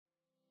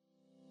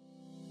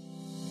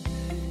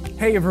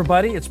Hey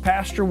everybody, it's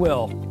Pastor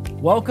Will.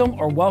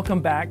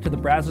 Welcome back to the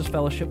Brazos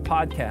Fellowship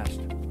Podcast.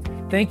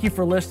 Thank you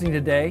for listening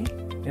today.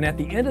 And at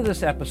the end of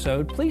this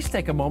episode, please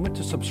take a moment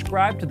to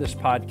subscribe to this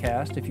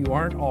podcast if you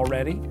aren't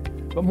already.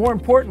 But more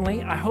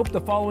importantly, I hope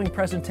the following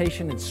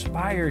presentation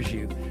inspires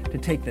you to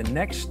take the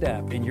next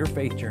step in your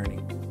faith journey.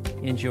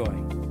 Enjoy.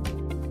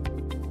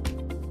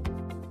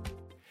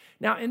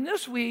 Now, in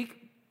this week,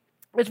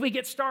 as we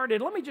get started,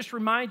 let me just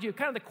remind you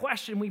kind of the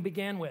question we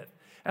began with.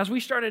 As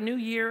we start a new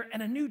year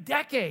and a new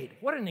decade,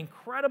 what an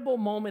incredible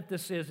moment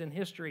this is in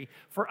history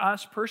for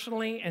us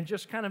personally and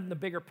just kind of in the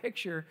bigger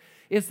picture,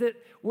 is that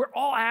we're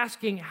all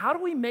asking, how do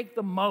we make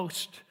the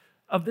most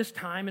of this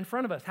time in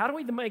front of us? How do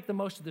we make the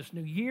most of this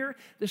new year,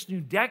 this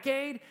new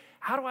decade?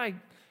 How do I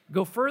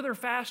go further,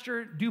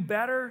 faster, do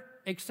better,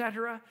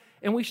 etc.?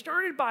 And we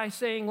started by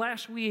saying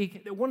last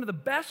week that one of the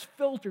best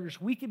filters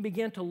we can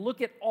begin to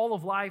look at all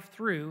of life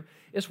through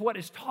is what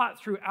is taught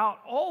throughout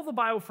all the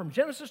Bible from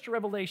Genesis to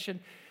Revelation,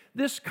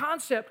 this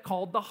concept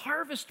called the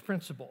harvest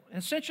principle. And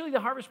essentially,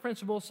 the harvest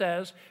principle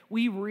says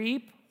we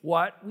reap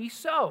what we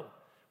sow.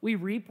 We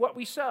reap what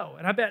we sow.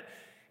 And I bet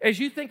as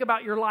you think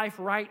about your life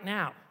right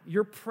now,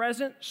 your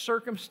present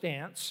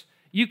circumstance,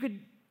 you could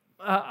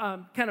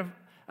kind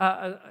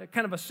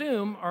of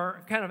assume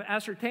or kind of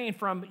ascertain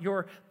from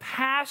your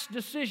past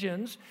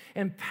decisions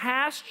and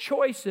past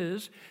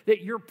choices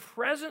that your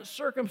present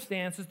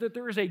circumstances, that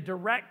there is a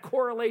direct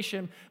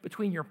correlation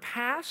between your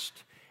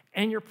past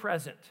and your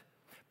present.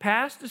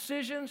 Past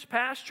decisions,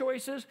 past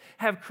choices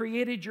have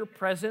created your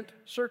present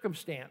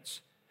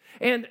circumstance.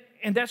 And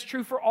that's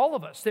true for all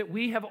of us, that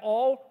we have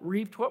all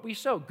reaped what we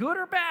sow, good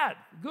or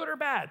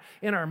bad,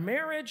 in our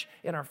marriage,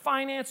 in our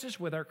finances,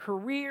 with our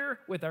career,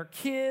 with our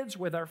kids,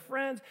 with our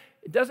friends.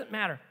 It doesn't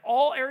matter.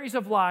 All areas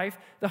of life,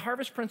 the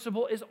harvest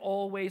principle is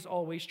always,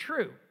 always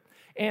true.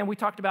 And we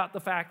talked about the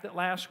fact that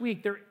last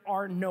week there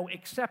are no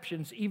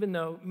exceptions, even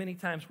though many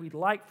times we'd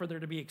like for there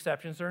to be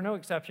exceptions. There are no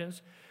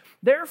exceptions.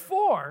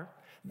 Therefore,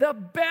 the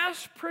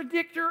best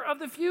predictor of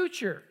the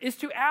future is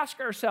to ask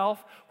ourselves,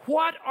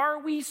 what are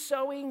we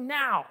sowing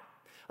now?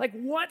 Like,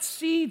 what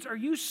seeds are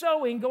you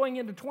sowing going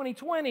into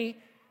 2020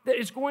 that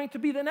is going to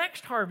be the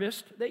next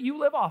harvest that you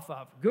live off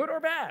of, good or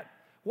bad?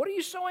 What are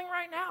you sowing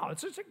right now?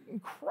 It's an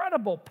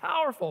incredible,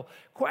 powerful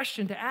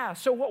question to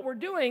ask. So what we're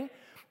doing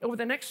over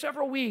the next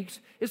several weeks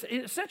is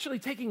essentially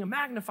taking a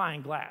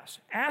magnifying glass,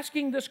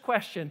 asking this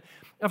question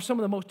of some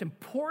of the most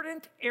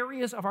important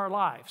areas of our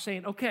life,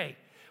 saying, okay,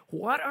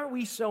 what are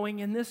we sowing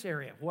in this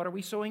area? What are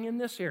we sowing in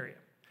this area?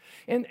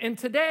 And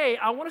today,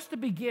 I want us to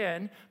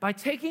begin by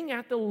taking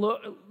a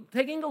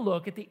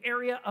look at the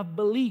area of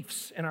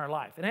beliefs in our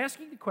life and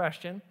asking the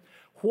question,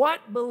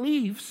 what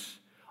beliefs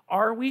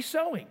are we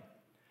sowing?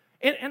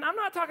 And I'm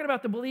not talking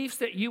about the beliefs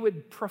that you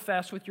would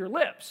profess with your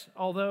lips,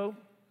 although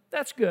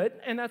that's good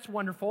and that's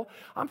wonderful.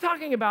 I'm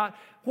talking about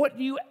what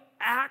do you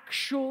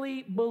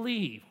actually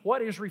believe,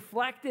 what is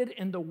reflected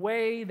in the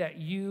way that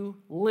you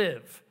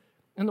live.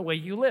 In the way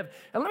you live.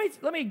 And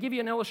let me give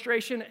you an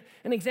illustration,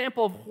 an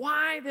example of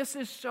why this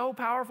is so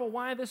powerful,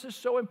 why this is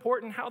so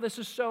important, how this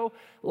is so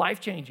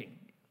life-changing.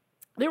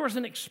 There was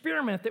an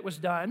experiment that was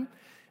done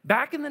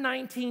back in the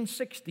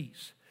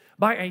 1960s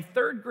by a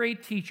third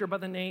grade teacher by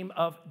the name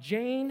of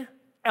Jane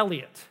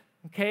Elliott,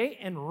 okay,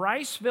 in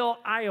Riceville,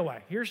 Iowa.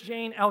 Here's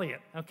Jane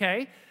Elliott,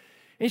 okay?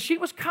 And she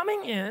was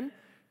coming in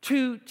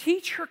to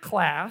teach her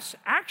class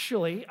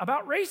actually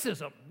about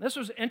racism. This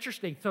was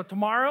interesting. So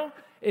tomorrow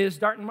is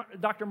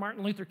Dr.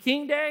 Martin Luther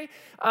King Day.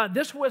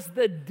 This was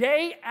the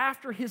day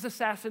after his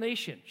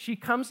assassination. She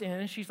comes in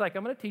and she's like,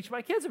 I'm going to teach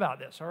my kids about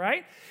this, all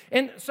right?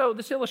 And so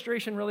this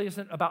illustration really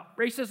isn't about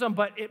racism,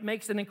 but it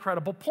makes an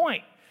incredible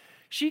point.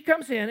 She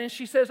comes in and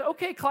she says,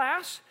 okay,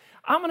 class,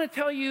 I'm going to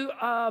tell you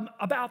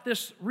about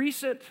this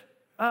recent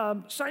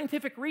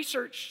scientific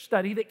research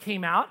study that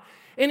came out,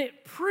 and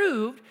it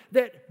proved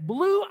that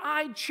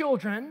blue-eyed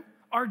children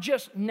are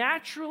just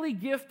naturally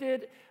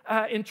gifted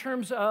in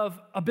terms of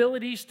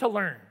abilities to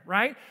learn,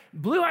 right?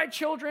 Blue-eyed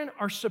children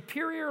are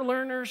superior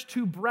learners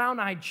to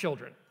brown-eyed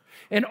children.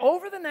 And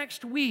over the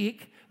next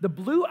week, the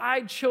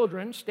blue-eyed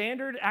children,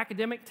 standard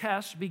academic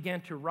tests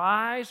began to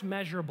rise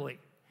measurably.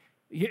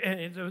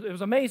 It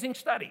was an amazing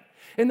study.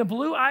 And the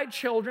blue-eyed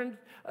children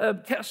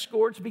test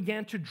scores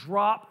began to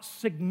drop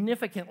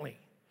significantly.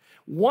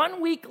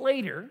 1 week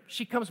later,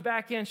 she comes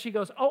back in, she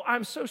goes, oh,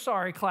 I'm so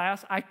sorry,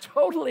 class. I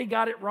totally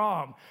got it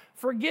wrong.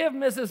 Forgive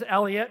Mrs.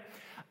 Elliott.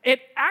 It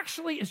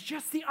actually is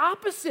just the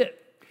opposite.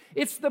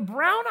 It's the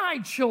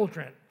brown-eyed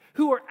children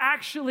who are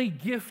actually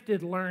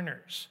gifted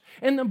learners.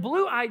 And the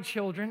blue-eyed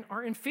children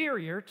are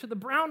inferior to the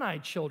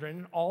brown-eyed children.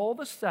 And all of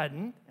a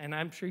sudden, and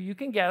I'm sure you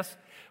can guess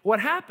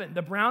what happened.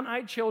 The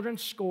brown-eyed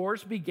children's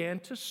scores began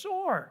to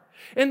soar.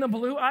 And the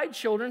blue-eyed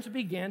children's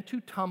began to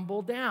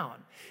tumble down.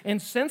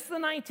 And since the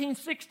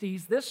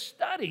 1960s, this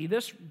study,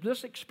 this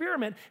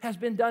experiment has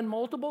been done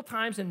multiple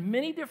times in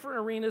many different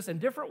arenas in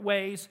different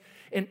ways.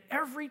 And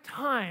every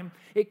time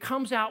it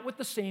comes out with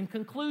the same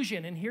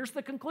conclusion. And here's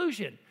the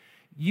conclusion.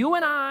 You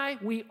and I,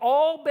 we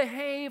all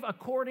behave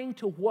according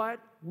to what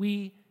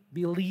we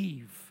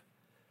believe.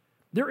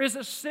 There is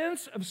a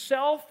sense of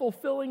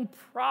self-fulfilling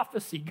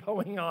prophecy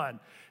going on,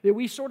 that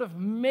we sort of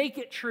make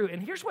it true.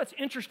 And here's what's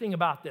interesting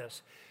about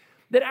this,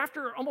 that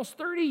after almost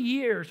 30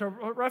 years, or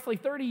roughly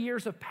 30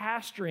 years of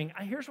pastoring,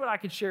 here's what I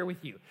could share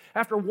with you.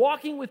 After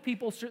walking with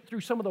people through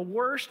some of the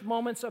worst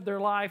moments of their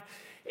life,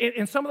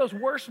 in some of those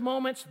worst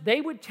moments, they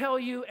would tell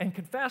you and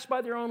confess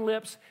by their own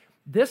lips,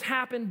 this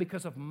happened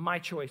because of my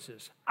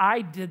choices.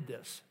 I did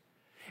this.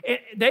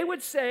 They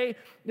would say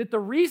that the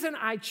reason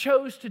I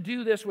chose to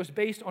do this was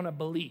based on a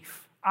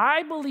belief.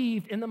 I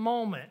believed in the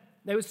moment.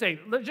 They would say,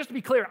 just to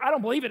be clear, I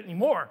don't believe it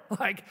anymore.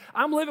 Like,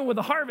 I'm living with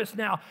the harvest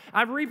now.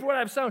 I've reaped what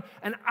I've sown,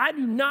 and I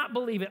do not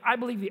believe it. I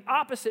believe the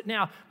opposite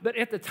now. But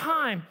at the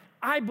time,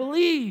 I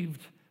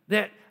believed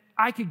that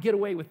I could get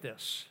away with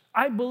this.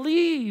 I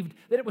believed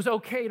that it was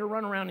okay to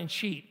run around and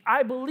cheat.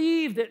 I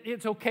believed that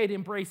it's okay to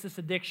embrace this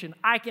addiction.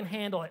 I can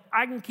handle it.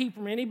 I can keep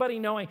from anybody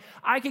knowing.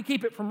 I can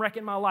keep it from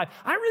wrecking my life.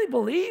 I really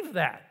believed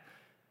that.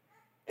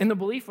 And the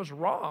belief was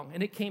wrong,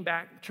 and it came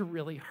back to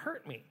really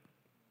hurt me.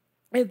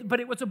 But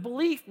it was a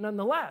belief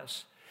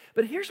nonetheless.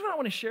 But here's what I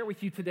want to share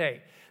with you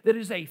today. That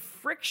is a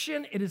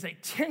friction, it is a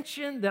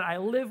tension that I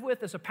live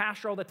with as a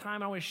pastor all the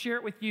time. I want to share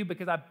it with you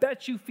because I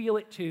bet you feel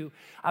it too.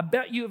 I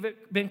bet you have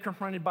been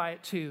confronted by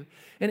it too.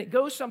 And it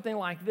goes something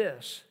like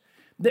this,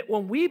 that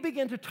when we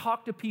begin to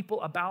talk to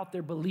people about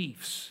their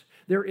beliefs,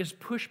 there is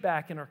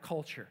pushback in our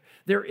culture.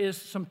 There is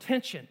some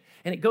tension.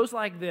 And it goes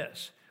like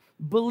this.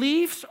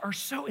 Beliefs are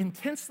so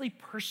intensely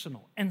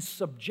personal and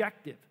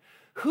subjective.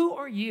 Who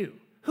are you?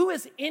 Who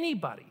is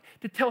anybody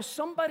to tell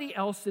somebody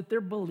else that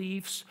their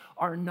beliefs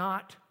are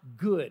not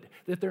good,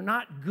 that they're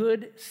not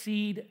good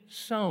seed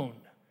sown?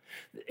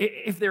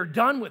 If they're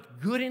done with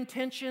good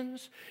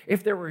intentions,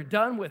 if they were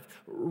done with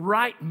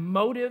right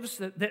motives,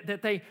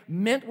 that they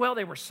meant well,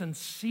 they were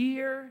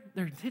sincere,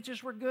 their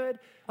intentions were good,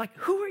 like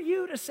who are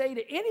you to say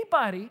to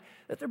anybody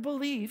that their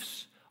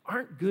beliefs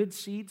aren't good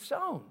seed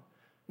sown?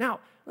 Now,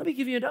 let me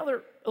give you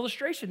another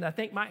illustration that I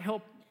think might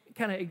help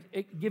kind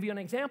of give you an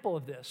example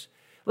of this.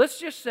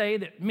 Let's just say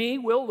that me,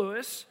 Will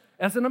Lewis,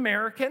 as an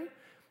American,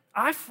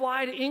 I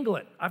fly to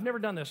England. I've never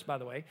done this, by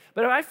the way.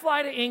 But if I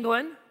fly to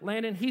England,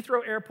 land in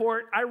Heathrow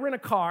Airport, I rent a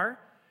car,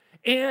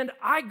 and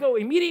I go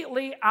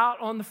immediately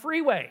out on the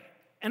freeway.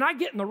 And I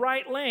get in the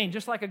right lane,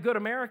 just like a good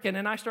American,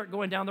 and I start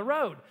going down the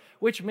road,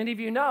 which many of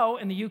you know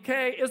in the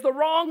UK is the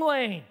wrong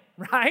lane,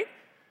 right?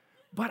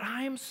 But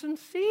I am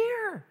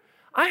sincere.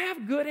 I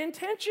have good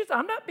intentions.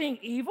 I'm not being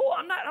evil.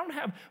 I don't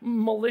have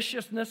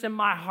maliciousness in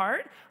my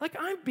heart. Like,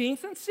 I'm being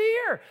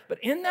sincere. But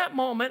in that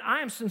moment,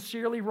 I am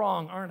sincerely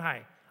wrong, aren't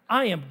I?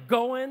 I am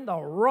going the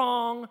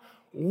wrong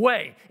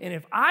way. And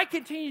if I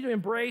continue to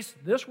embrace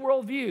this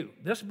worldview,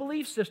 this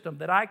belief system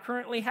that I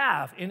currently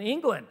have in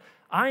England,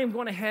 I am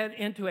going to head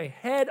into a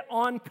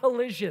head-on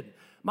collision.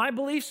 My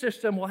belief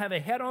system will have a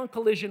head-on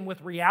collision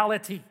with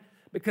reality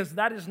because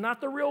that is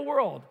not the real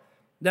world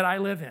that I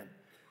live in.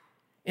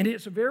 And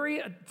it's a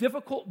very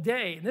difficult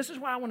day. And this is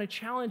why I want to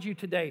challenge you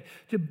today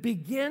to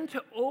begin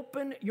to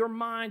open your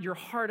mind, your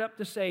heart up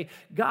to say,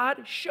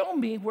 God, show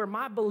me where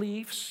my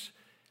beliefs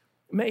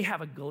may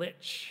have a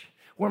glitch,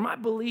 where my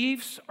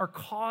beliefs are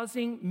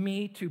causing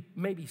me to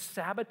maybe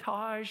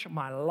sabotage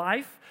my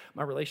life,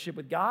 my relationship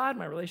with God,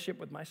 my relationship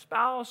with my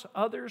spouse,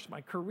 others,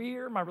 my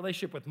career, my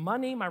relationship with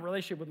money, my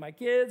relationship with my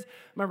kids,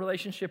 my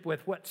relationship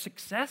with what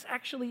success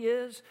actually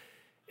is.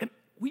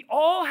 We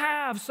all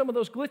have some of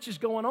those glitches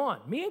going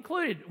on, me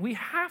included. We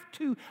have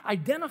to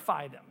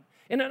identify them.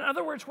 And in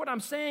other words, what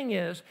I'm saying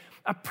is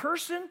a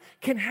person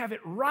can have it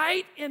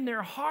right in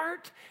their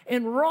heart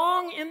and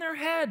wrong in their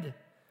head.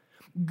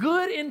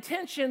 Good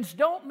intentions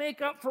don't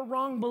make up for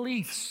wrong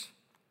beliefs.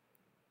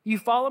 You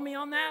follow me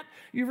on that?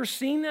 You ever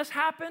seen this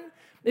happen?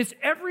 It's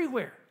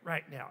everywhere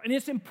right now. And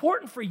it's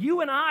important for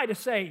you and I to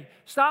say,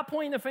 stop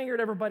pointing the finger at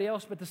everybody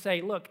else, but to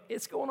say, look,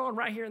 it's going on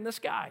right here in this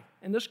guy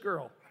and this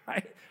girl.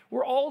 Right?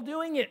 We're all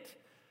doing it.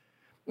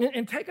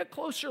 And take a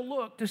closer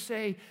look to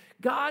say,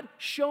 God,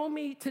 show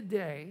me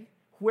today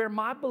where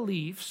my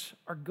beliefs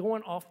are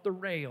going off the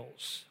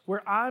rails,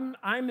 where I'm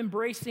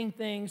embracing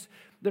things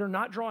that are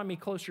not drawing me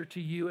closer to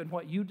you and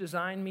what you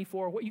designed me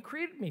for, what you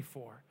created me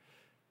for.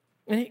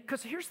 And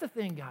because here's the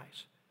thing,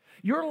 guys.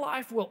 Your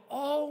life will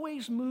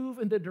always move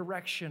in the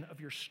direction of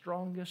your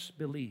strongest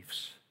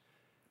beliefs.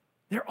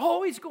 They're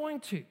always going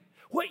to.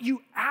 What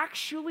you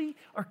actually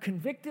are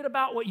convicted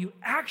about, what you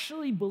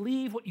actually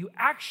believe, what you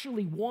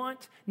actually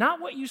want,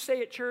 not what you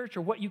say at church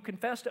or what you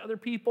confess to other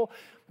people,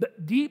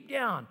 but deep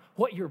down,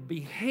 what your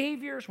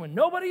behaviors, when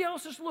nobody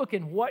else is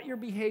looking, what your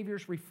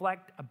behaviors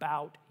reflect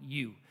about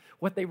you,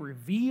 what they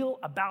reveal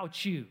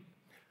about you.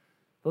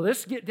 So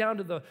let's get down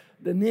to the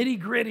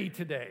nitty-gritty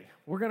today.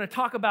 We're going to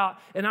talk about,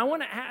 and I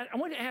want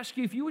to ask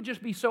you if you would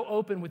just be so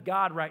open with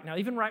God right now,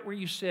 even right where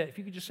you sit, if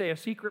you could just say a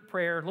secret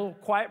prayer, a little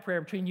quiet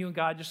prayer between you and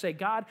God, just say,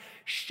 God,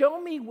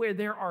 show me where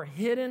there are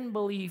hidden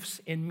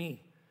beliefs in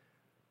me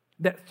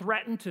that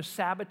threaten to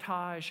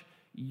sabotage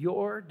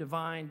your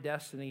divine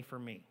destiny for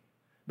me.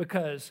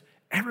 Because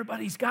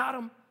everybody's got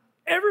them.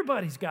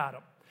 Everybody's got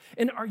them.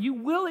 And are you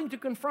willing to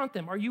confront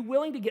them? Are you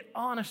willing to get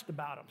honest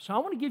about them? So I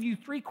want to give you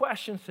 3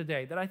 questions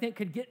today that I think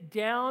could get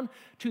down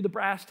to the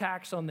brass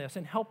tacks on this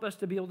and help us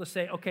to be able to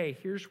say, okay,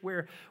 here's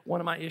where one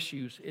of my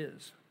issues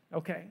is.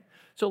 Okay,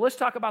 so let's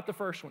talk about the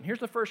first one. Here's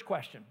the first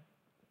question.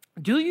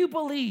 Do you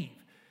believe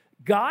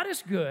God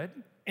is good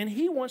and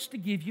he wants to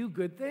give you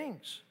good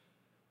things?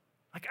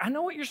 Like, I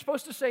know what you're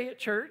supposed to say at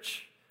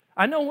church.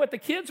 I know what the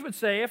kids would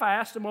say if I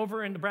asked them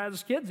over in the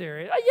Brazos Kids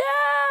area.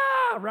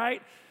 Yeah,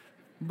 right?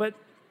 But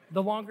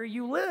the longer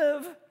you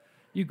live,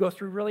 you go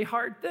through really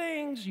hard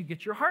things. You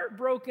get your heart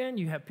broken.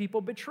 You have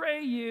people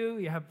betray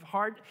you.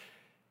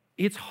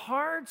 It's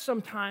hard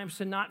sometimes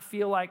to not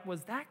feel like,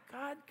 was that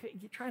God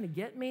trying to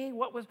get me?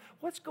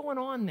 What's going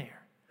on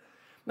there?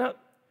 Now,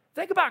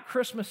 think about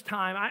Christmas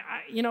time.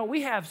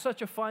 We have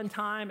such a fun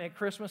time at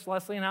Christmas,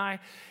 Leslie and I.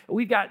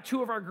 We've got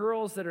 2 of our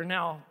girls that are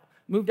now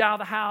moved out of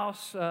the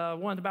house.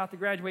 One's about to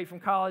graduate from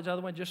college. The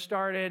other one just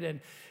started. And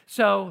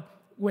so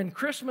when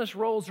Christmas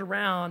rolls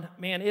around,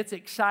 man, it's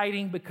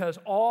exciting because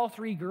all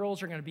 3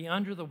 girls are going to be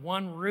under the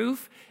one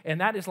roof,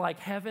 and that is like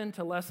heaven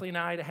to Leslie and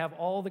I to have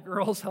all the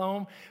girls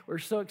home. We're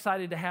so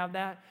excited to have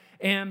that.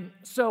 And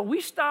so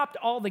we stopped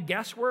all the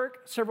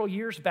guesswork several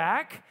years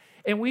back,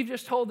 and we've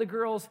just told the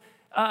girls,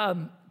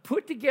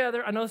 put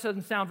together, I know this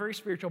doesn't sound very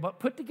spiritual, but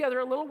put together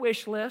a little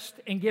wish list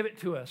and give it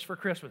to us for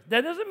Christmas.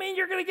 That doesn't mean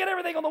you're going to get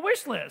everything on the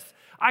wish list.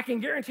 I can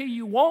guarantee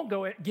you won't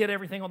get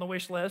everything on the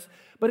wish list,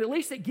 but at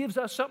least it gives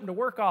us something to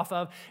work off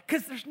of,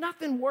 because there's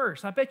nothing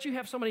worse. I bet you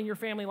have somebody in your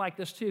family like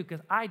this too, because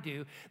I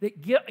do,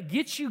 that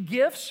gets you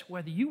gifts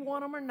whether you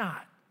want them or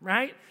not,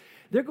 right?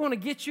 They're going to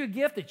get you a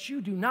gift that you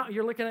do not.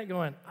 You're looking at it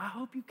going, I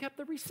hope you kept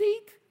the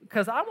receipt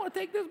because I want to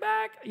take this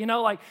back.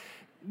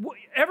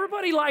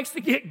 Everybody likes to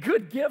get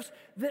good gifts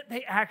that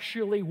they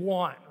actually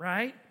want,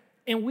 right?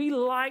 And we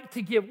like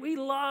to give. We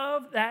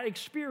love that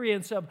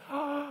experience of,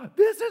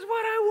 this is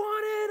what I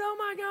wanted. Oh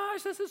my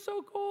gosh, this is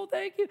so cool.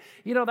 Thank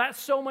you. That's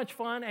so much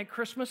fun at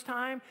Christmas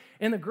time.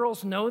 And the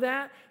girls know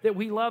that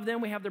we love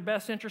them. We have their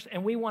best interest,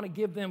 and we want to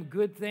give them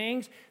good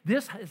things.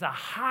 This is a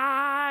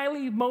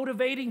highly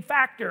motivating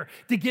factor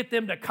to get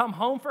them to come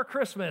home for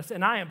Christmas.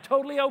 And I am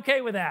totally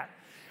okay with that.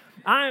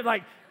 I am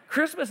like,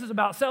 Christmas is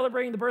about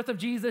celebrating the birth of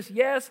Jesus,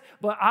 yes,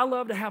 but I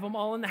love to have them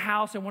all in the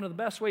house, and one of the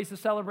best ways to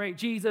celebrate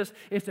Jesus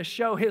is to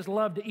show his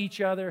love to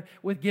each other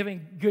with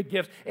giving good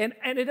gifts. And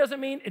it doesn't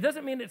mean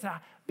it's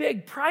a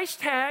big price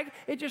tag.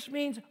 It just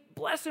means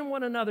blessing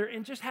one another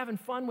and just having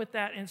fun with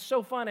that. And it's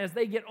so fun as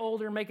they get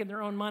older, making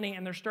their own money,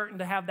 and they're starting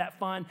to have that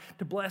fun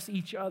to bless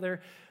each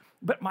other.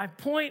 But my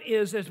point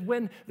is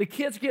when the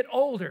kids get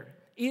older,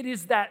 it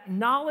is that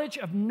knowledge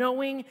of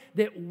knowing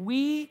that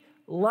we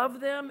love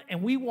them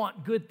and we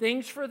want good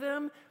things for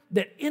them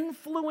that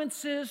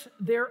influences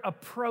their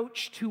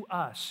approach to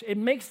us. It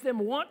makes them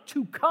want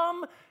to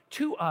come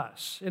to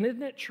us. And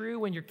isn't it true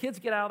when your kids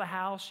get out of the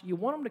house, you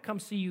want them to come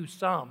see you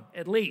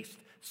at least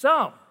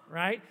some,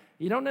 right?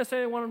 You don't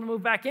necessarily want them to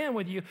move back in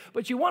with you,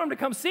 but you want them to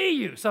come see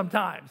you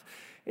sometimes.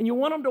 And you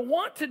want them to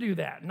want to do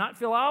that, not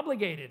feel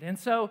obligated. And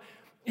so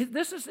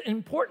this is an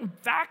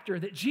important factor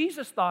that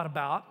Jesus thought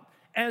about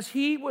as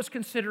he was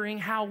considering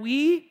how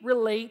we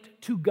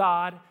relate to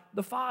God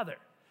the Father.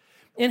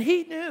 And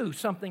he knew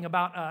something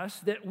about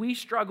us that we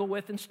struggle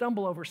with and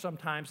stumble over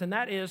sometimes, and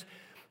that is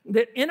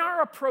that in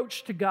our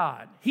approach to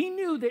God, he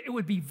knew that it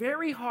would be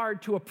very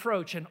hard to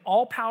approach an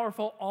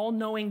all-powerful,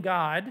 all-knowing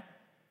God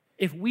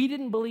if we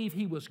didn't believe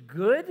he was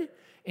good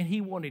and he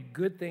wanted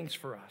good things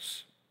for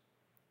us.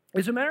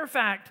 As a matter of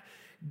fact,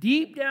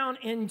 deep down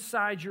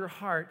inside your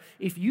heart,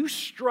 if you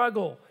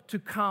struggle to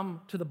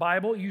come to the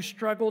Bible, you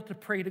struggle to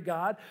pray to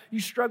God, you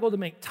struggle to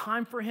make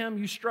time for him,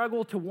 you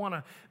struggle to want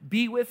to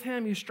be with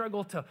him, you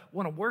struggle to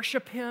want to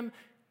worship him,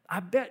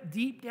 I bet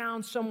deep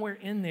down somewhere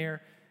in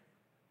there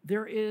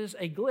is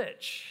a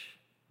glitch.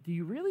 Do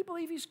you really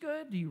believe he's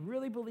good? Do you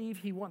really believe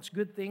he wants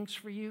good things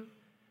for you?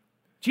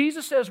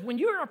 Jesus says, when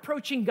you're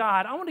approaching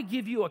God, I want to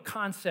give you a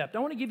concept. I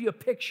want to give you a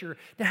picture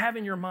to have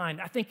in your mind.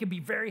 I think it'd be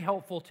very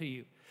helpful to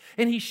you.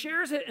 And he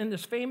shares it in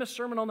this famous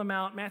Sermon on the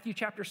Mount, Matthew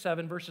chapter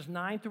 7, verses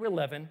 9 through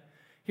 11.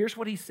 Here's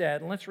what he said,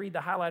 and let's read the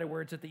highlighted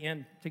words at the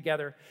end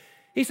together.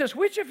 He says,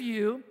 which of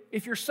you,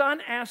 if your son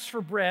asks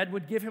for bread,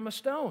 would give him a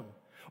stone?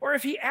 Or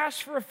if he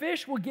asks for a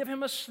fish, will give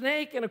him a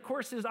snake? And of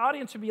course, his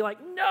audience would be like,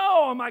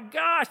 no, oh my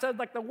gosh, that's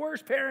like the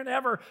worst parent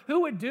ever.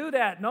 Who would do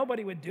that?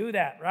 Nobody would do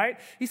that, right?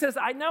 He says,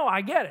 I know,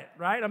 I get it,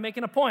 right? I'm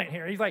making a point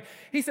here.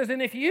 He says,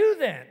 and if you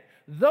then,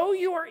 though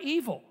you are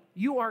evil,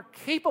 you are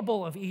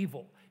capable of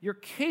evil. You're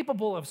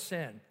capable of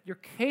sin. You're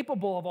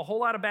capable of a whole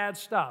lot of bad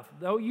stuff.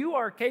 Though you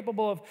are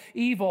capable of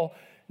evil,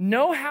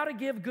 know how to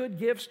give good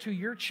gifts to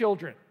your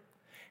children.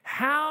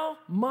 How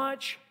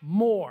much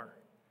more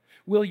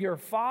will your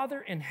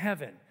Father in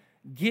heaven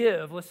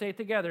give, let's say it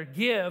together,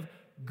 give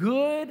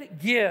good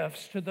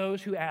gifts to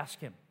those who ask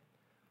him?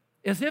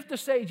 As if to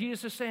say,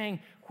 Jesus is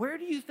saying, where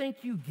do you think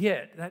you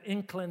get that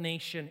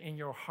inclination in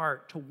your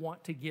heart to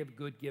want to give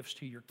good gifts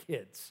to your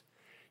kids?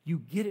 You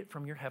get it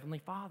from your Heavenly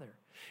Father.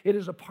 It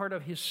is a part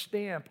of His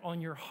stamp on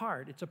your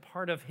heart. It's a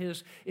part of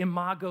His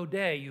imago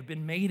Dei. You've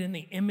been made in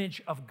the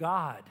image of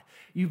God.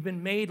 You've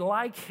been made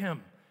like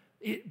Him.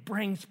 It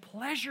brings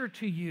pleasure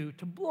to you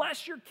to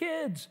bless your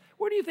kids.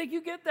 Where do you think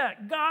you get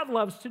that? God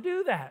loves to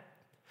do that.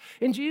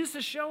 And Jesus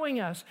is showing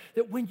us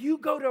that when you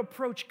go to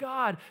approach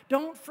God,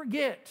 don't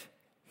forget,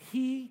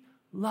 He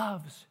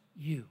loves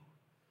you.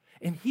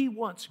 And He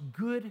wants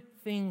good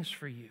things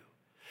for you.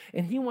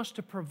 And He wants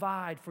to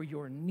provide for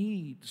your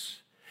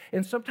needs.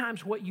 And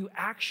sometimes what you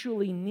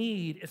actually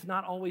need is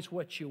not always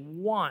what you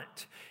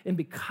want. And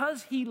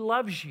because He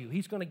loves you,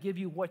 He's going to give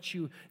you what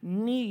you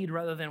need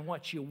rather than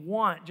what you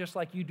want, just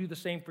like you do the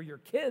same for your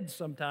kids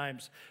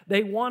sometimes.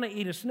 They want to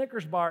eat a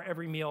Snickers bar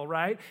every meal,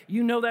 right?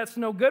 You know that's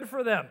no good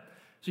for them.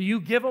 So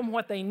you give them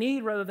what they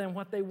need rather than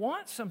what they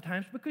want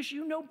sometimes because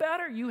you know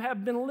better. You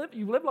have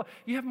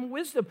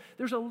wisdom.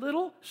 There's a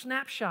little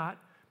snapshot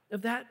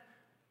of that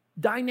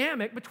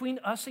dynamic between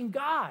us and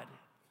God.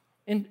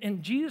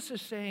 And Jesus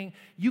is saying,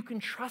 you can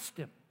trust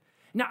Him.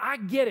 Now, I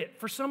get it.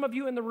 For some of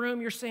you in the room,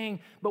 you're saying,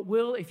 but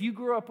Will, if you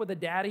grew up with a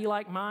daddy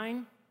like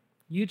mine,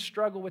 you'd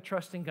struggle with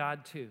trusting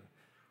God too.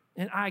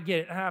 And I get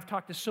it. And I've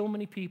talked to so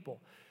many people.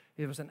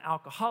 It was an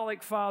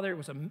alcoholic father. It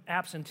was an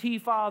absentee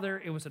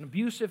father. It was an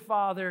abusive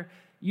father.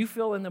 You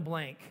fill in the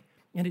blank.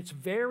 And it's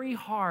very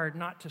hard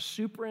not to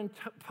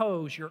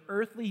superimpose your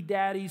earthly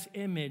daddy's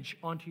image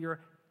onto your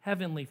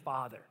heavenly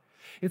Father.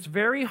 It's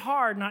very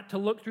hard not to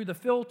look through the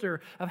filter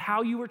of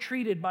how you were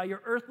treated by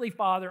your earthly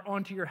father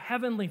onto your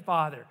heavenly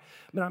Father.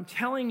 But I'm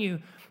telling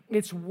you,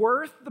 it's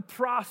worth the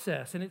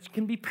process, and it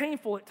can be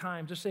painful at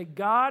times to say,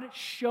 God,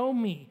 show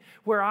me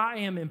where I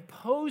am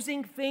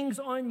imposing things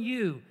on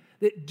you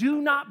that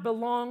do not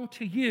belong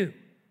to you.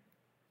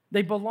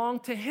 They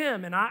belong to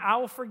Him, and I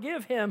will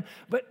forgive him,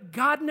 but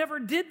God never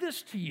did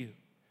this to you.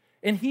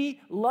 And He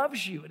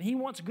loves you, and He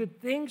wants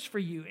good things for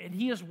you, and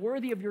He is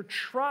worthy of your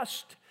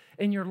trust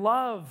and your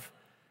love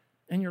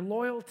and your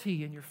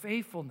loyalty and your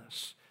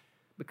faithfulness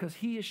because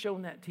He has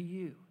shown that to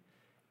you.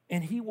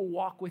 And He will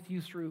walk with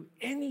you through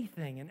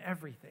anything and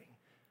everything.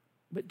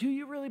 But do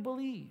you really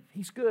believe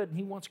He's good and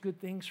He wants good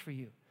things for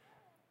you?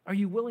 Are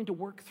you willing to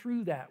work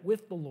through that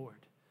with the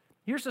Lord?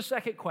 Here's the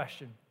second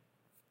question.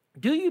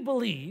 Do you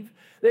believe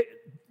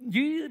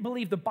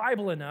the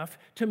Bible enough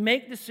to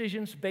make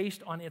decisions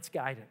based on its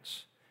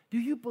guidance? Do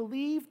you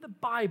believe the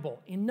Bible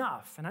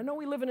enough? And I know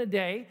we live in a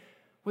day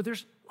where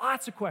there's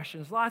lots of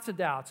questions, lots of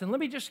doubts. And let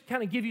me just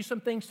kind of give you some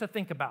things to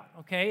think about,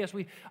 okay, as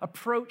we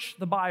approach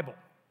the Bible.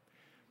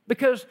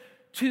 Because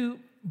to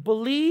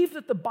believe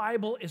that the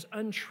Bible is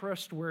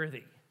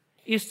untrustworthy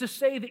is to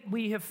say that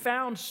we have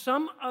found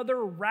some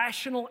other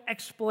rational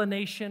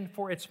explanation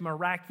for its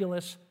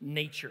miraculous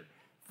nature.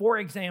 For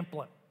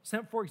example,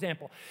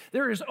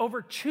 there is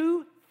over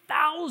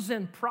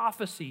 2,000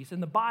 prophecies in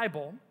the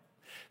Bible,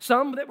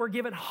 some that were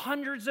given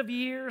hundreds of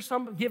years,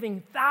 some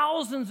giving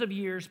thousands of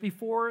years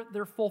before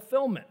their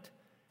fulfillment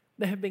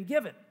that have been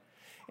given.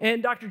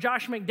 And Dr.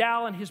 Josh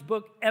McDowell, in his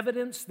book,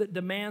 Evidence That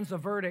Demands a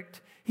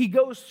Verdict, he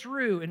goes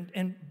through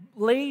and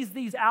lays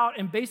these out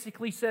and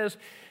basically says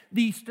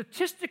the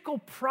statistical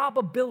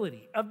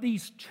probability of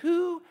these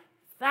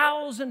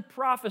 2,000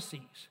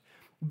 prophecies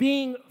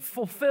being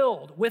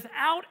fulfilled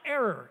without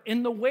error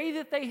in the way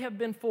that they have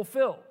been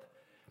fulfilled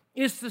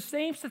is the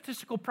same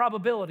statistical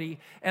probability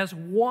as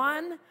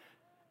 1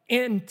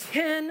 in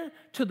 10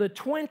 to the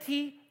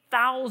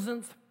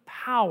 20,000th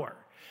power.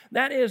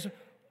 That is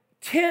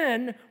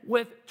 10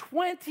 with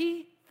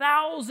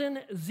 20,000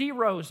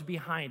 zeros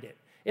behind it.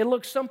 It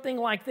looks something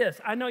like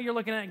this. I know you're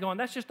looking at it going,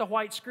 that's just a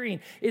white screen.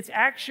 It's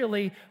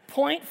actually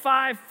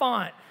 0.5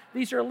 font.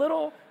 These are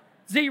little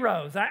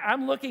zeros.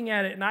 I'm looking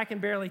at it and I can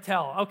barely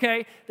tell,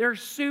 okay? They're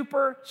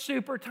super,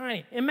 super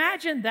tiny.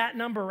 Imagine that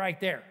number right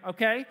there,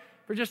 okay,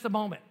 for just a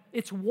moment.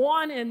 It's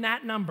 1 in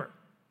that number.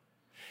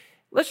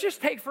 Let's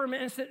just take for a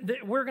minute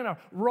that we're going to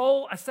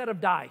roll a set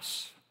of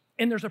dice.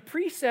 And there's a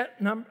preset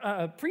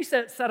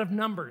set of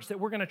numbers that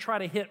we're going to try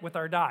to hit with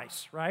our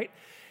dice, right?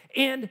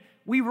 And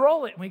we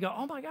roll it and we go,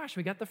 oh my gosh,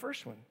 we got the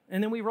first one.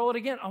 And then we roll it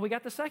again. Oh, we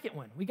got the second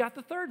one. We got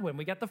the third one.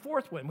 We got the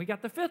fourth one. We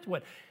got the fifth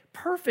one.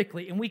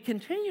 Perfectly. And we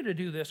continue to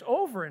do this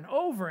over and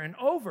over and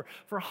over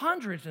for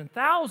hundreds and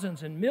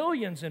thousands and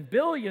millions and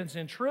billions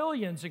and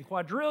trillions and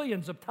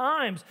quadrillions of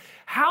times.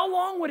 How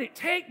long would it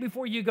take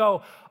before you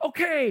go,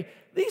 okay,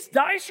 these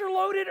dice are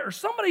loaded or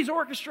somebody's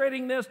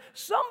orchestrating this.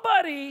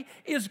 Somebody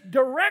is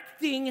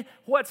directing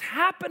what's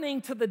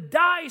happening to the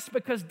dice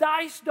because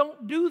dice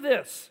don't do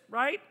this,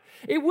 right?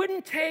 It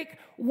wouldn't take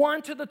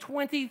 1 to the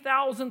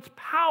 20,000th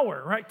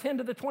power, right? 10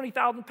 to the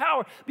 20,000th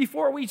power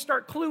before we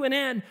start cluing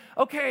in,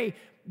 okay,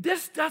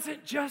 this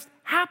doesn't just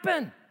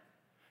happen.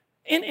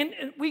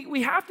 And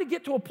we have to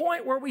get to a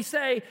point where we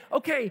say,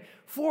 okay,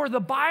 for the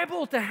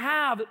Bible to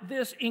have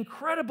this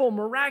incredible,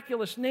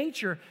 miraculous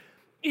nature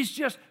is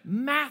just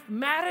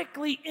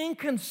mathematically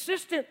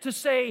inconsistent to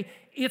say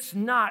it's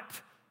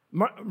not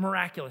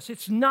miraculous.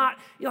 It's not,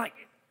 like,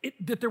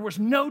 that there was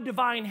no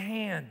divine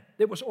hand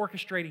that was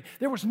orchestrating.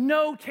 There was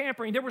no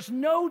tampering. There was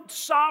no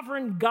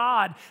sovereign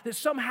God that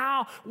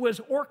somehow was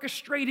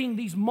orchestrating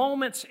these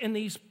moments and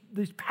these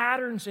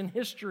patterns in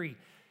history.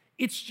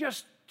 It's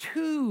just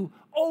too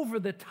over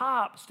the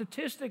top,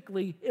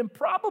 statistically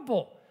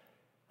improbable,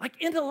 like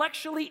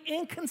intellectually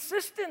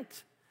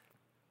inconsistent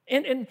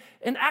and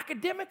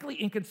academically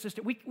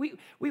inconsistent. We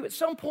at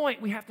some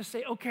point we have to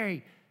say,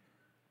 okay,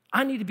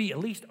 I need to be at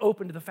least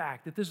open to the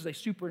fact that this is a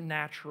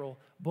supernatural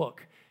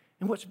book.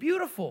 And what's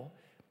beautiful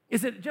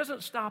is that it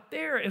doesn't stop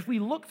there. As we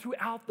look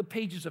throughout the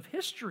pages of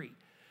history,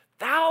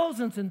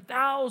 thousands and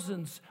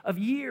thousands of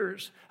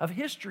years of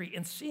history,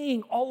 and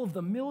seeing all of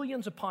the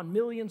millions upon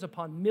millions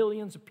upon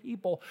millions of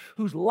people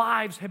whose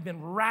lives have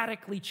been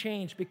radically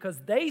changed because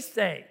they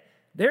say,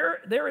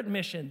 their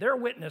admission, their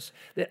witness,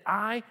 that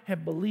I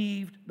have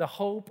believed the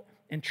hope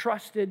and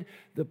trusted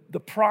the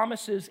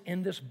promises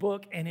in this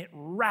book, and it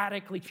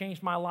radically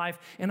changed my life,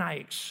 and I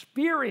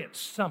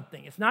experienced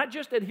something. It's not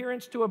just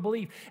adherence to a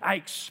belief. I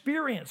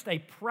experienced a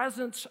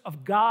presence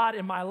of God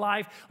in my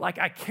life like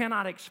I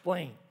cannot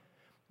explain.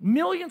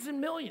 Millions and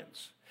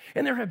millions.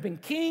 And there have been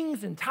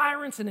kings and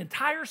tyrants and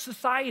entire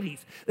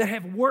societies that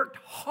have worked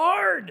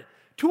hard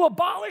to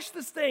abolish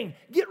this thing,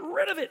 get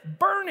rid of it,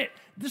 burn it,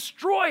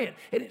 destroy it,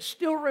 and it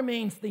still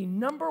remains the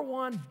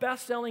 #1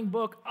 best-selling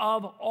book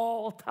of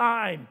all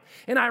time.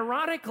 And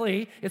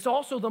ironically, it's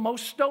also the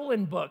most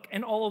stolen book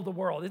in all of the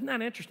world. Isn't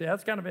that interesting?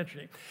 That's kind of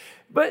interesting.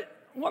 But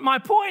what my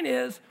point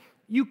is,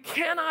 you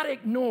cannot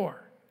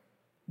ignore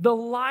the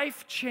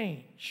life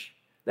change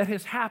that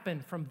has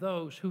happened from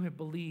those who have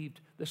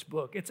believed this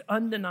book. It's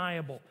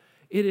undeniable.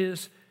 It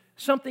is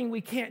something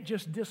we can't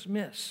just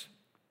dismiss.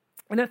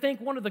 And I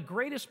think one of the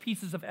greatest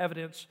pieces of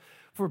evidence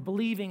for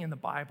believing in the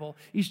Bible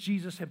is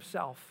Jesus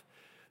himself.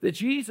 That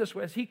Jesus,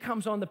 as he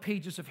comes on the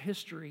pages of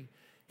history,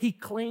 he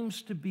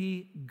claims to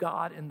be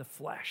God in the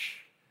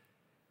flesh.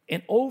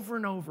 And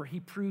over, he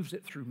proves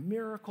it through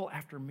miracle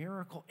after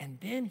miracle. And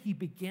then he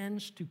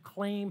begins to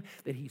claim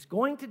that he's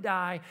going to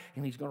die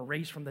and he's going to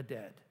raise from the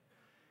dead.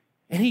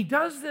 And he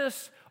does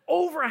this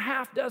over a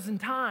half dozen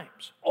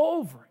times,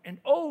 over and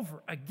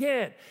over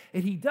again.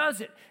 And he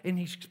does it, and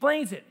he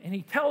explains it, and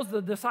he tells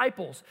the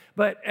disciples.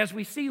 But as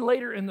we see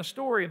later in the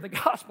story of the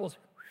Gospels,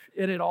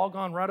 it had all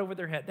gone right over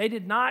their head. They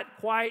did not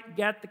quite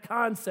get the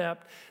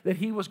concept that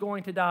he was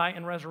going to die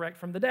and resurrect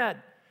from the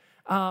dead.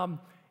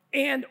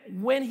 And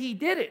when he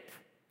did it,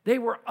 they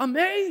were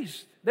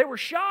amazed. They were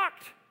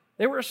shocked.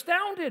 They were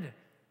astounded.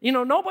 You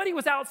know, nobody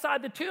was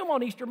outside the tomb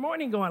on Easter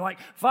morning going like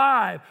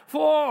 5,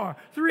 4,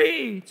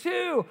 3,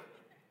 2.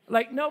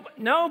 Like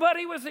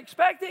nobody was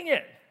expecting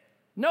it.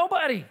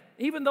 Nobody.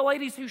 Even the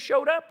ladies who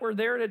showed up were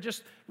there to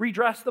just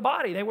redress the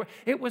body.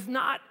 It was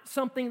not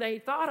something they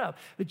thought of.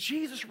 But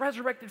Jesus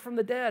resurrected from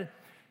the dead,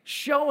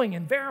 showing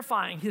and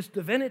verifying his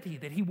divinity,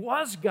 that he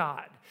was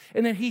God,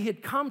 and that he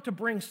had come to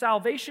bring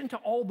salvation to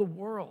all the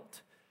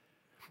world.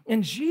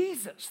 And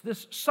Jesus,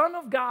 this Son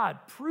of God,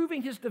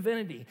 proving his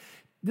divinity,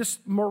 this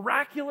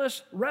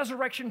miraculous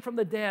resurrection from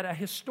the dead, a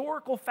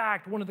historical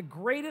fact, one of the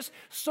greatest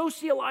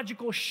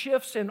sociological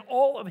shifts in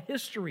all of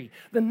history.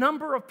 The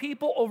number of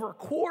people, over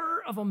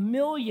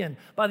 250,000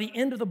 by the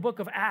end of the book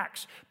of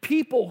Acts,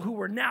 people who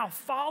were now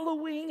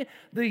following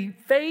the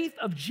faith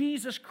of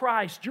Jesus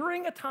Christ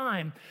during a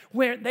time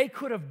where they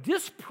could have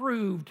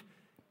disproved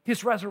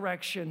his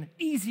resurrection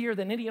easier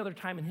than any other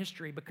time in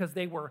history because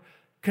they were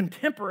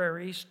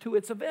contemporaries to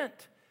its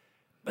event.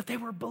 But they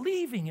were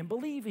believing and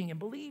believing and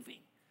believing.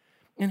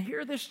 And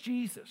here this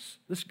Jesus,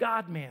 this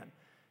God-man,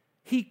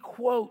 he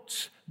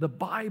quotes the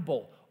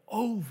Bible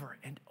over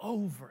and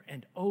over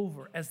and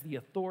over as the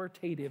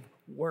authoritative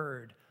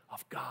word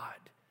of God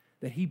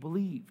that he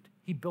believed.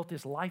 He built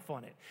his life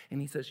on it. And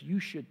he says, you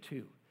should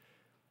too.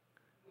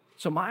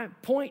 So my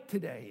point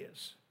today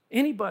is,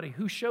 anybody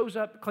who shows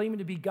up claiming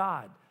to be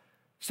God,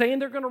 saying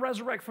they're going to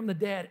resurrect from the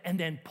dead, and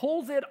then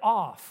pulls it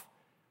off,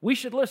 we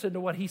should listen to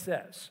what he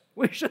says.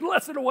 We should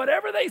listen to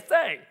whatever they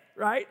say,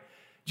 right?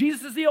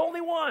 Jesus is the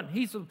only one.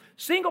 He's a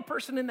single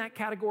person in that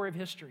category of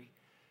history.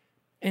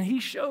 And he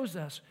shows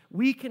us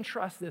we can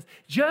trust this.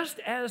 Just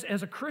as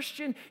a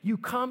Christian, you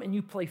come and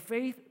you place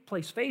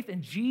faith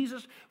in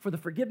Jesus for the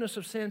forgiveness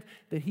of sin,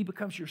 that he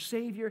becomes your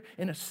Savior.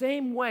 In the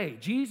same way,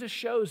 Jesus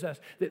shows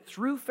us that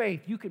through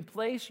faith, you can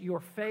place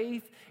your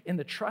faith in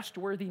the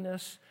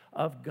trustworthiness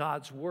of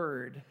God's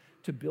word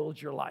to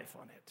build your life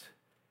on it.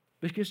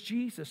 Because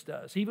Jesus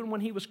does. Even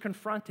when he was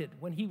confronted,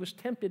 when he was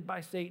tempted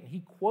by Satan, he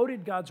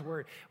quoted God's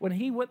word. When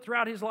he went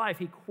throughout his life,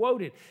 he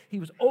quoted.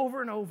 He was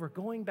over and over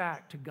going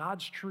back to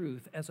God's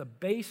truth as a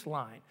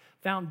baseline,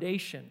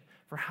 foundation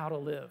for how to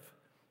live.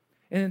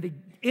 And in the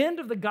end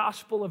of the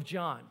Gospel of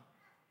John,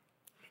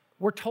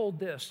 we're told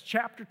this,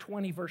 chapter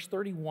 20, verse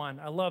 31.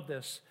 I love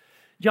this.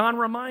 John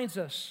reminds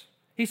us.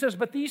 He says,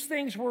 but these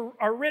things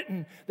are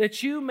written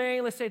that you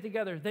may, let's say it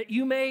together, that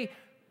you may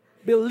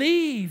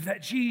believe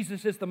that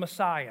Jesus is the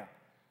Messiah,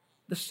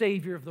 the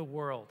Savior of the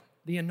world,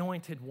 the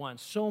Anointed One.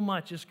 So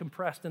much is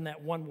compressed in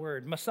that one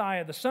word,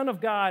 Messiah, the Son of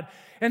God,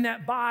 and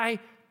that by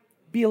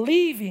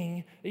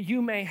believing that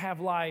you may have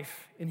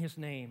life in his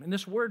name. And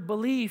this word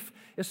belief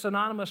is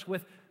synonymous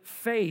with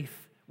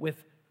faith,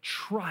 with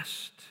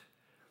trust.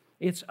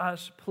 It's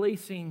us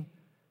placing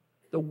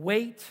the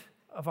weight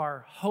of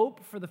our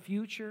hope for the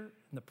future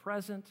and the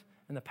present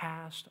and the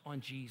past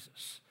on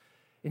Jesus.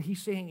 And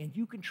he's saying, and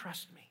you can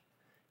trust me.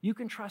 You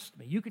can trust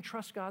me. You can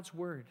trust God's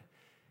word.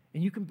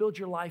 And you can build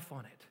your life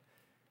on it.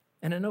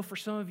 And I know for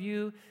some of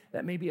you,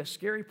 that may be a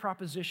scary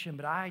proposition,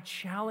 but I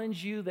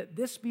challenge you that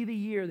this be the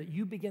year that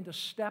you begin to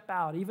step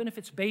out. Even if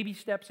it's baby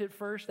steps at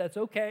first, that's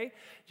okay.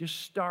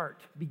 Just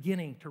start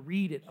beginning to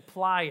read it,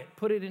 apply it,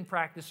 put it in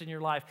practice in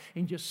your life,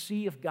 and just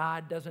see if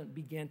God doesn't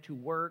begin to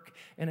work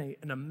in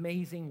an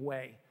amazing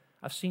way.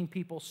 I've seen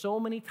people so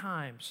many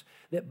times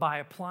that by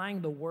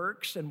applying the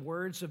works and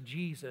words of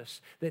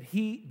Jesus, that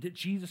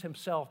Jesus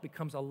himself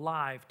becomes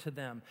alive to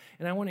them.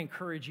 And I want to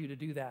encourage you to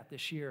do that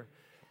this year.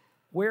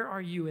 Where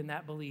are you in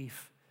that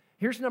belief?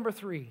 Here's number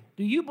 3.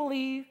 Do you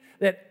believe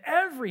that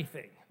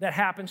everything that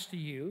happens to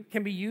you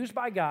can be used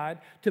by God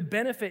to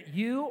benefit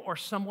you or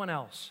someone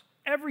else?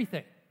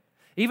 Everything.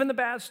 Even the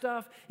bad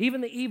stuff,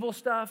 even the evil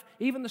stuff,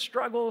 even the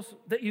struggles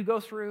that you go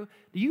through.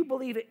 Do you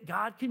believe that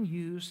God can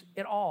use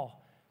it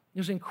all?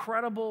 There's an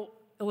incredible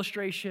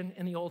illustration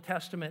in the Old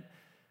Testament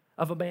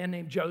of a man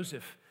named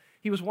Joseph.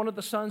 He was one of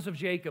the sons of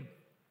Jacob.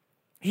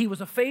 He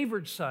was a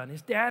favored son.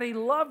 His daddy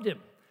loved him,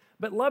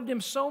 but loved him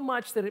so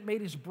much that it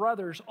made his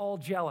brothers all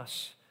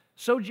jealous.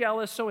 So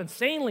jealous, so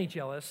insanely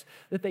jealous,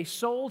 that they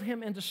sold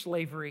him into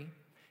slavery.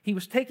 He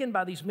was taken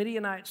by these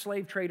Midianite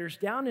slave traders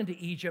down into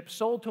Egypt,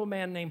 sold to a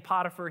man named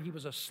Potiphar. He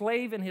was a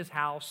slave in his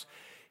house.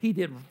 He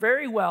did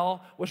very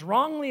well, was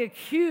wrongly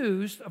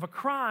accused of a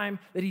crime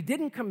that he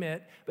didn't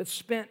commit, but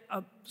spent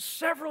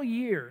several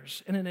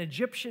years in an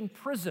Egyptian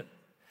prison.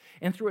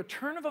 And through a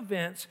turn of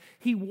events,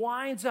 he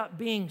winds up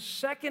being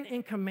second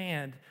in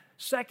command,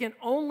 second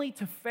only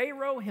to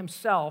Pharaoh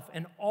himself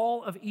and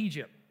all of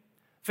Egypt.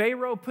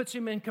 Pharaoh puts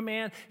him in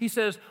command. He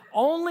says,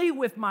 only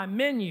with my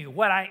menu,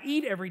 what I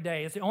eat every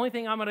day, is the only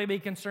thing I'm going to be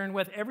concerned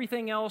with.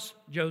 Everything else,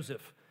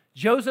 Joseph.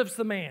 Joseph's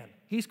the man.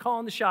 He's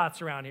calling the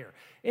shots around here.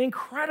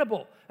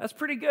 Incredible. That's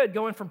pretty good,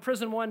 going from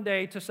prison one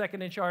day to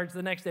second in charge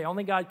the next day.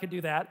 Only God could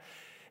do that.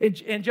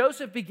 And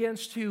Joseph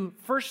begins to,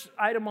 first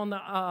item on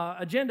the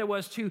agenda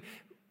was to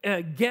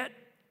get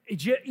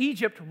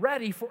Egypt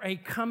ready for a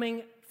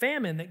coming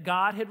famine that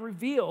God had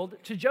revealed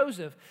to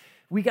Joseph.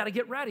 We got to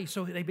get ready.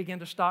 So they began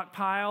to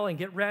stockpile and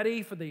get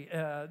ready for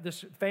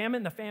this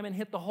famine. The famine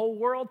hit the whole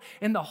world.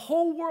 And the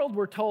whole world,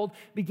 we're told,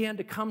 began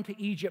to come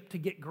to Egypt to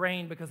get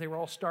grain because they were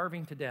all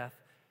starving to death,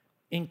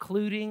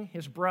 including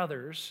his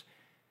brothers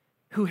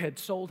who had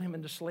sold him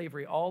into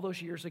slavery all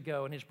those years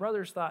ago. And his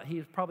brothers thought he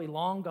was probably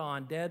long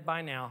gone, dead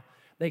by now.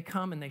 They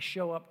come and they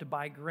show up to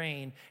buy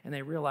grain, and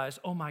they realize,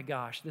 oh my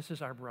gosh, this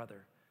is our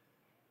brother.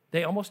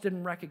 They almost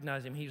didn't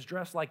recognize him. He was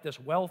dressed like this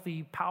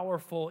wealthy,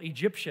 powerful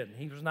Egyptian.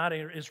 He was not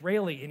an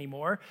Israeli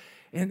anymore.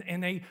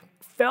 And they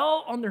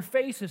fell on their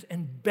faces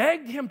and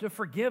begged him to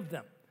forgive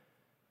them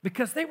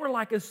because they were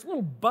like this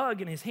little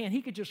bug in his hand.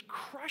 He could just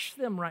crush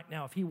them right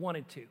now if he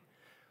wanted to.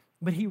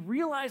 But he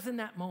realized in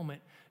that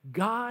moment,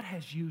 God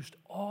has used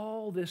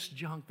all this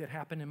junk that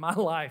happened in my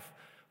life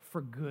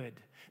for good.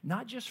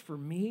 Not just for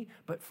me,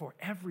 but for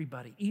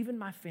everybody, even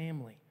my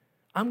family.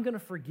 I'm going to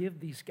forgive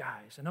these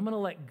guys, and I'm going to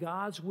let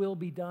God's will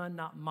be done,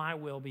 not my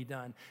will be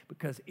done,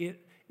 because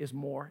it is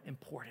more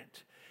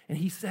important. And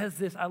he says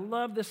this, I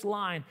love this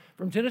line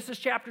from Genesis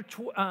chapter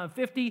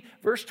 50,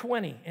 verse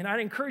 20. And I'd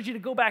encourage you to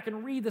go back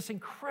and read this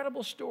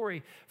incredible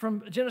story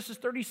from Genesis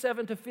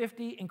 37 to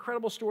 50,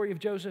 incredible story of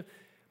Joseph.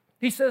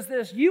 He says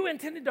this, you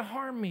intended to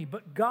harm me,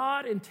 but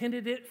God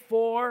intended it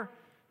for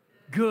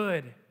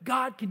good.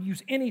 God can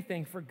use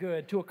anything for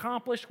good to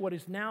accomplish what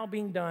is now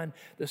being done,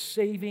 the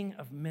saving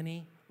of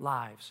many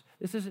lives.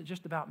 This isn't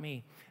just about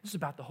me. This is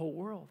about the whole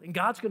world. And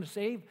God's going to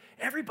save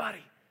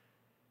everybody.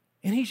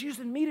 And he's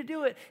using me to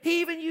do it.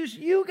 He even used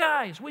you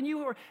guys when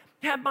you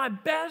had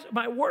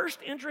my worst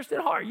interest at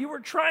heart. You were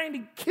trying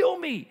to kill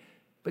me.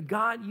 But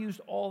God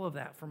used all of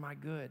that for my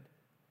good.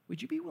 Would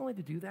you be willing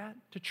to do that?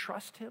 To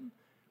trust him?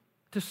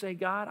 To say,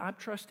 God, I'm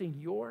trusting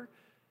your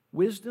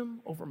wisdom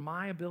over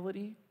my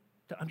ability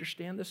to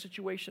understand the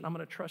situation. I'm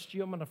going to trust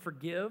you. I'm going to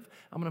forgive.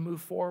 I'm going to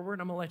move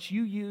forward. I'm going to let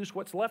you use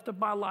what's left of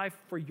my life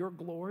for your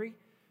glory.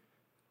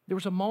 There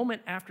was a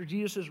moment after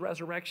Jesus'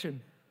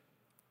 resurrection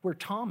where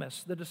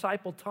Thomas, the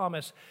disciple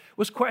Thomas,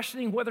 was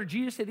questioning whether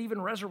Jesus had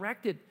even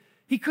resurrected.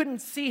 He couldn't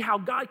see how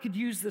God could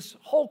use this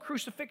whole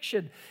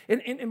crucifixion.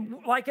 And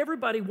like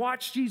everybody,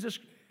 watched Jesus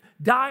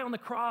die on the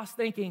cross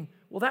thinking,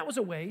 well, that was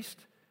a waste.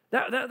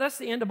 That's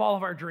the end of all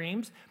of our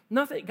dreams.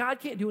 Nothing. God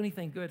can't do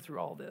anything good through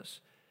all this.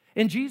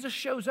 And Jesus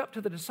shows up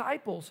to the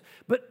disciples,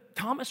 but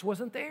Thomas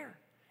wasn't there.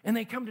 And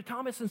they come to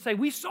Thomas and say,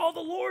 we saw the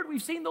Lord,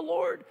 we've seen the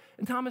Lord.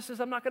 And Thomas says,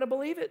 I'm not going to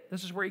believe it.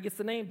 This is where he gets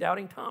the name,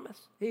 Doubting Thomas.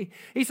 He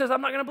says,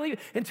 I'm not going to believe it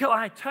until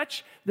I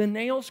touch the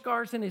nail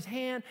scars in his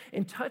hand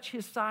and touch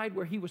his side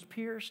where he was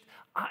pierced.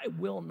 I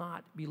will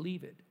not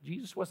believe it.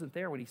 Jesus wasn't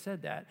there when he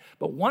said that.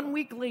 But 1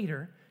 week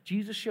later,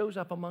 Jesus shows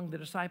up among the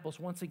disciples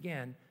once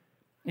again,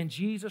 And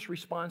Jesus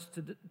responds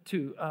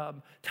to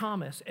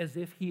Thomas as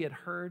if he had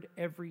heard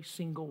every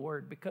single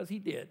word, because he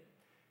did,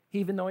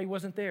 even though he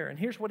wasn't there. And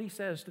here's what he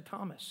says to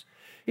Thomas.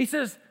 He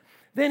says,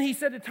 then he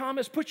said to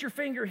Thomas, put your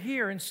finger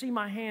here and see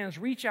my hands.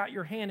 Reach out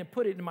your hand and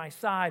put it in my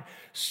side.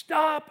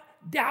 Stop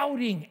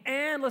doubting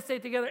and, let's say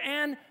it together,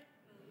 and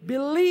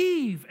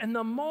believe. And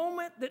the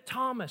moment that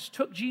Thomas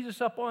took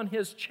Jesus up on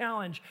his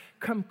challenge,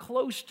 come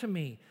close to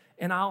me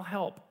and I'll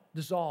help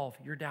dissolve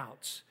your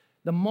doubts.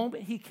 The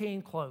moment he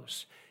came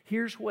close,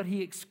 here's what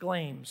he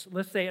exclaims.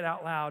 Let's say it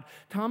out loud.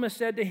 Thomas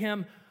said to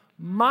him,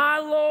 my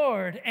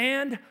Lord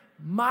and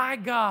my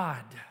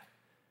God.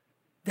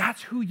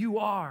 That's who you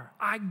are.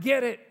 I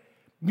get it.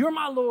 You're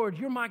my Lord.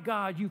 You're my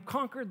God. You've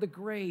conquered the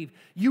grave.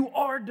 You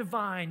are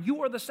divine.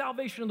 You are the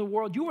salvation of the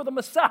world. You are the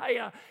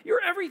Messiah.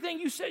 You're everything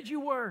you said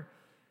you were.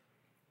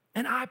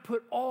 And I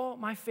put all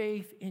my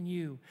faith in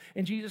you.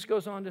 And Jesus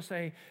goes on to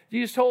say,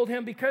 Jesus told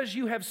him, because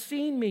you have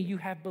seen me, you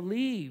have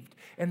believed.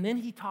 And then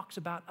he talks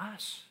about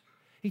us.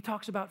 He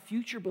talks about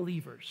future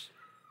believers,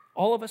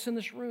 all of us in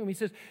this room. He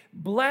says,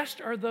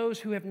 blessed are those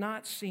who have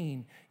not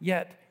seen,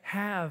 yet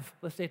have,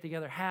 let's say it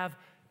together, have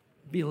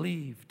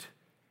believed.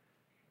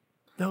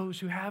 Those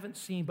who haven't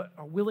seen but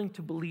are willing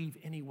to believe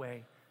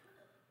anyway.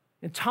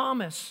 And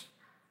Thomas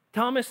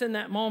in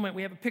that moment,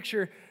 we have a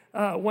picture,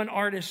 one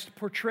artist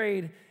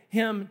portrayed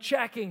him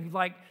checking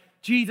like,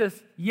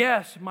 Jesus,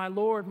 yes, my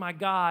Lord, my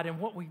God. And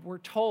what we were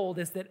told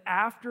is that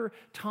after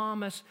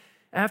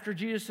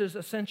Jesus'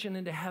 ascension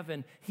into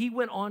heaven, he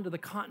went on to the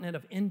continent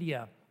of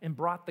India and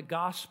brought the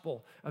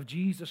gospel of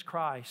Jesus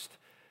Christ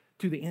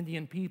to the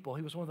Indian people.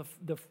 He was one of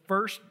the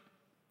first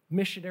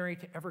missionary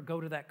to ever go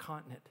to that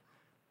continent.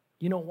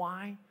 You know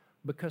why?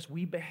 Because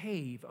we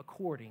behave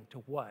according to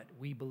what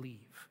we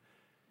believe.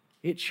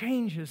 It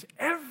changes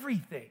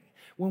everything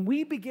when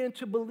we begin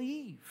to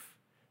believe.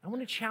 I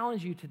want to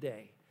challenge you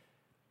today.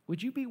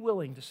 Would you be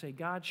willing to say,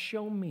 God,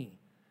 show me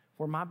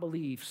where my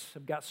beliefs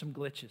have got some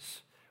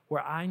glitches,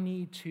 where I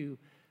need to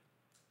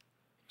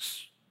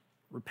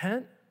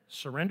repent,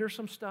 surrender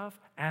some stuff,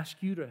 ask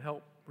you to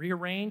help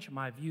rearrange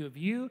my view of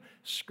you,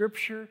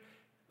 Scripture,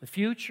 the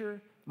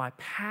future, my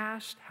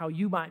past, how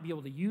you might be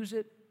able to use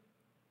it.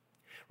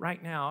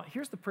 Right now,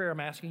 here's the prayer I'm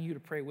asking you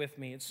to pray with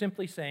me. It's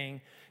simply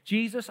saying,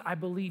 Jesus, I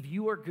believe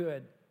you are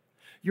good.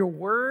 Your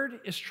word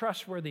is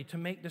trustworthy to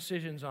make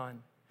decisions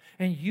on,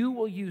 and you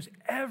will use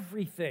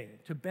everything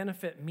to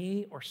benefit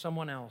me or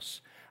someone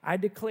else. I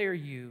declare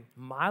you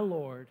my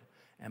Lord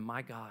and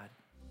my God.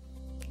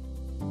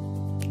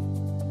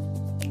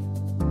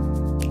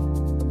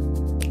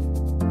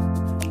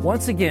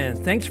 Once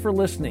again, thanks for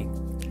listening.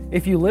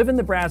 If you live in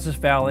the Brazos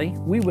Valley,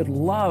 we would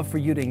love for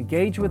you to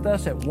engage with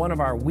us at one of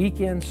our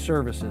weekend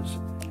services.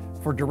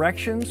 For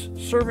directions,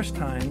 service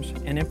times,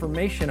 and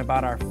information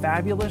about our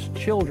fabulous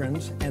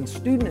children's and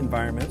student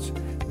environments,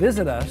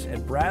 visit us at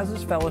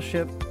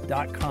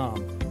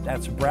brazosfellowship.com.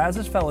 That's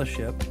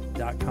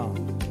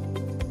brazosfellowship.com.